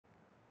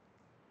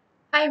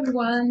Hi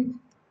everyone!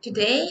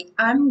 Today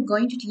I'm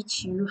going to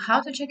teach you how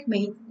to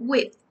checkmate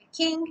with a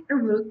king, a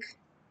rook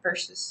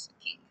versus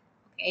a king.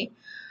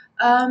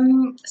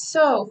 Okay.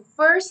 So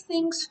first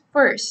things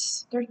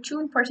first, there are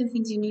two important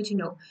things you need to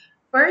know.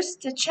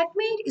 First, the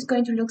checkmate is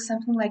going to look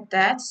something like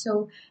that.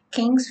 So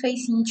kings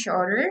facing each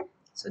other.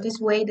 So this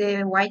way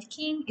the white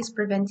king is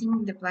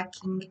preventing the black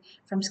king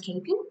from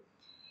escaping.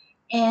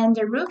 And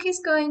the rook is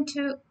going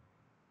to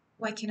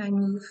why can I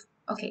move?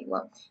 Okay,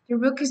 well, the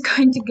rook is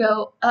going to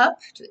go up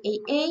to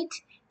a8,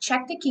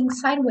 check the king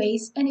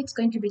sideways, and it's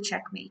going to be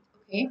checkmate,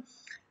 okay?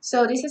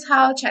 So this is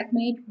how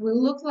checkmate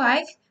will look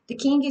like. The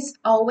king is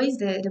always,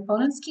 the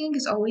opponent's king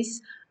is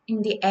always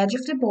in the edge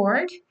of the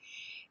board.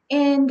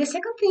 And the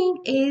second thing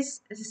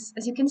is,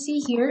 as you can see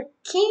here,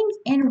 king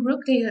and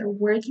rook, they are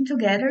working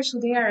together, so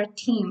they are a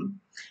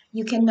team.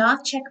 You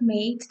cannot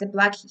checkmate the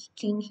black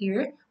king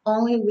here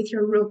only with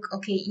your rook,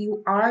 okay?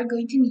 You are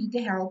going to need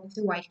the help of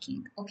the white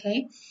king,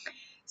 okay?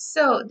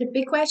 So the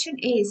big question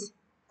is,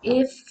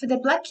 if the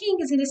black king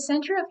is in the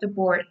center of the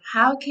board,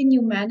 how can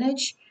you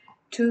manage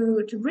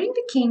to bring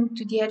the king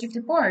to the edge of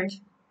the board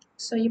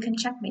so you can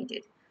checkmate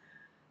it?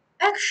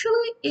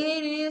 Actually,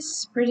 it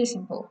is pretty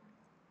simple.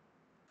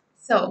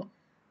 So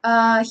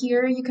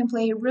here you can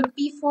play rook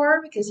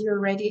b4 because you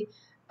already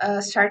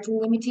start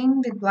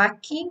limiting the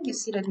black king. You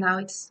see that now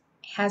it's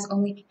has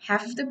only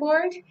half of the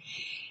board.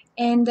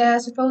 And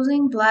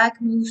supposing black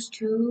moves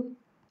to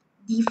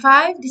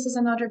d5, this is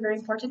another very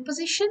important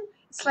position.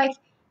 It's like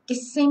the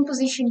same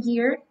position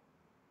here,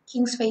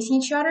 kings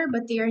facing each other,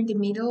 but they are in the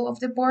middle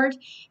of the board.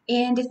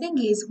 And the thing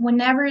is,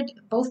 whenever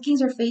both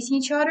kings are facing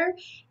each other,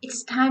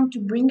 it's time to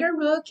bring a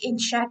rook and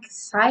check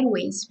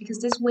sideways, because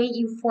this way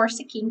you force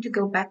the king to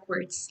go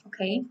backwards,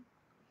 okay?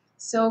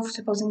 So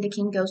supposing the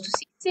king goes to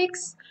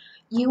c6,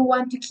 you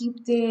want to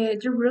keep the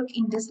rook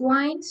in this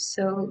line,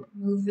 so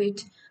move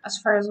it as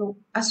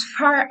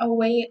far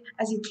away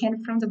as you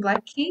can from the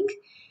black king.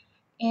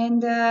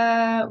 And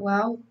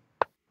well,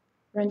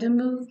 random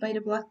move by the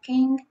black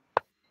king.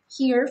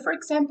 Here, for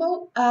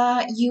example,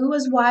 you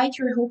as white,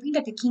 you're hoping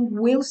that the king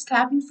will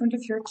step in front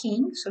of your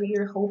king. So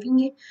you're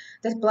hoping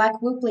that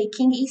black will play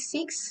king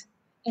e6.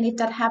 And if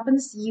that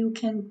happens, you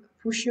can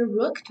push your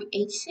rook to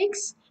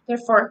h6,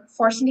 therefore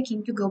forcing the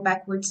king to go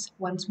backwards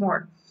once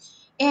more.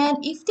 And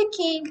if the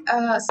king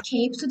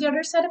escapes to the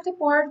other side of the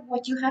board,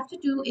 what you have to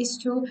do is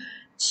to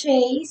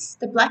chase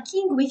the black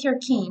king with your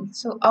king.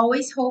 So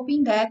always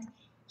hoping that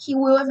he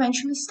will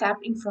eventually step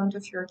in front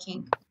of your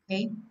king.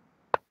 Okay.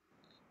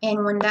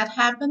 And when that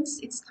happens,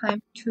 it's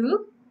time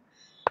to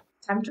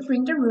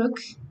bring the rook,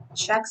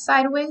 check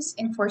sideways,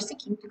 and force the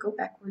king to go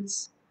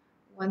backwards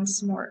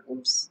once more.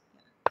 Oops.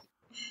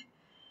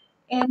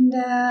 And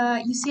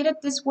you see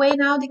that this way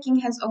now the king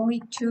has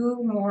only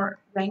two more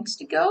ranks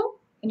to go.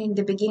 And in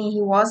the beginning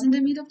he was in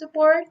the middle of the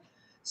board.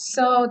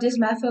 So this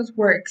method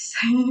works.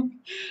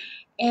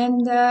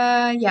 And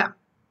yeah.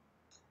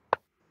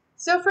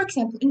 So for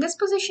example, in this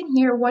position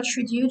here, what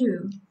should you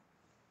do?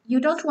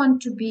 You don't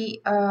want to be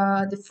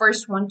the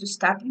first one to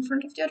step in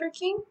front of the other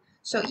king.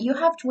 So you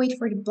have to wait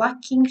for the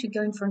black king to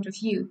go in front of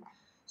you.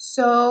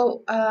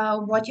 So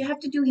what you have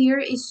to do here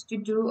is to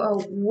do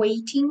a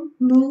waiting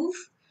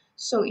move.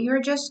 So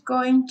you're just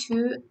going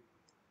to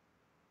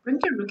bring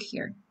the rook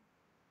here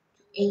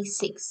to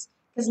a6.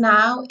 Because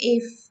now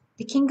if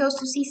the king goes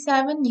to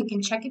c7, you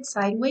can check it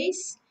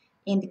sideways.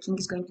 And the king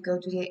is going to go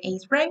to the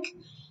 8th rank.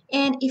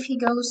 And if he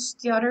goes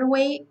the other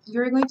way,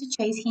 you're going to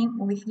chase him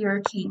with your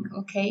king,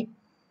 okay?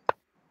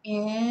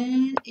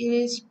 And it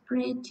is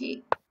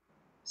pretty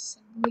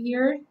simple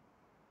here.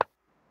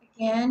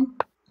 Again,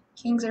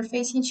 kings are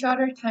facing each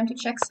other, time to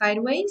check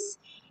sideways.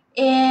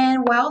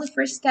 And well, the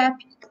first step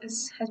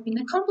has been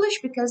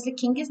accomplished because the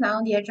king is now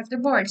on the edge of the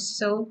board,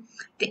 so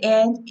the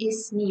end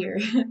is near.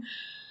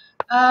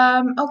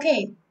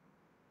 Okay,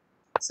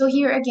 so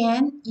here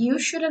again, you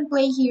shouldn't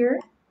play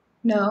here.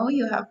 No,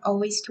 you have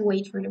always to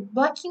wait for the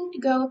black king to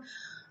go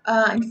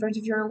in front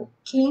of your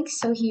king.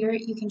 So here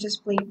you can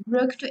just play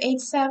rook to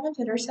h7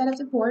 to the other side of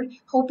the board,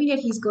 hoping that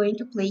he's going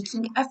to play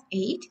king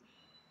f8.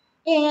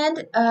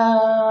 And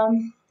I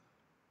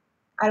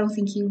don't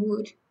think he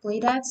would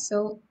play that,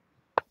 so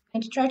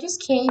and to try to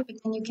escape,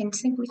 but then you can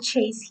simply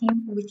chase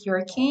him with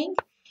your king.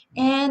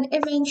 And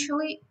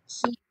eventually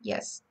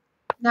yes.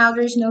 Now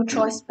there's no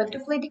choice but to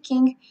play the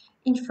king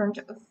in front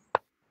of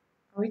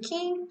our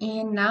king.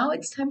 And now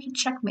it's time to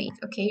checkmate,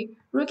 okay?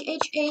 Rook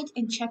h8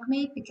 and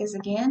checkmate, because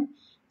again,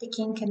 the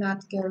king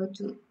cannot go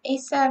to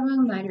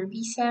a7, neither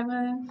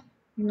b7,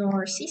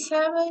 nor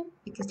c7,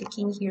 because the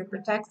king here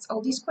protects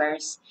all these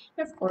squares.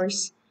 And of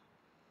course,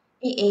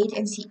 a8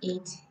 and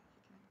c8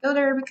 go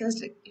there because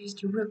there's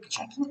the rook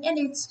checking, and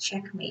it's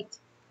checkmate.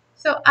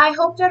 So I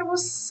hope that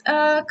was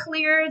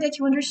clear, that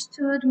you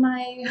understood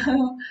my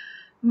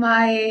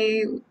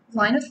my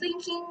line of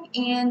thinking,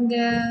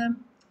 and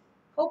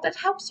hope that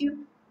helps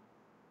you.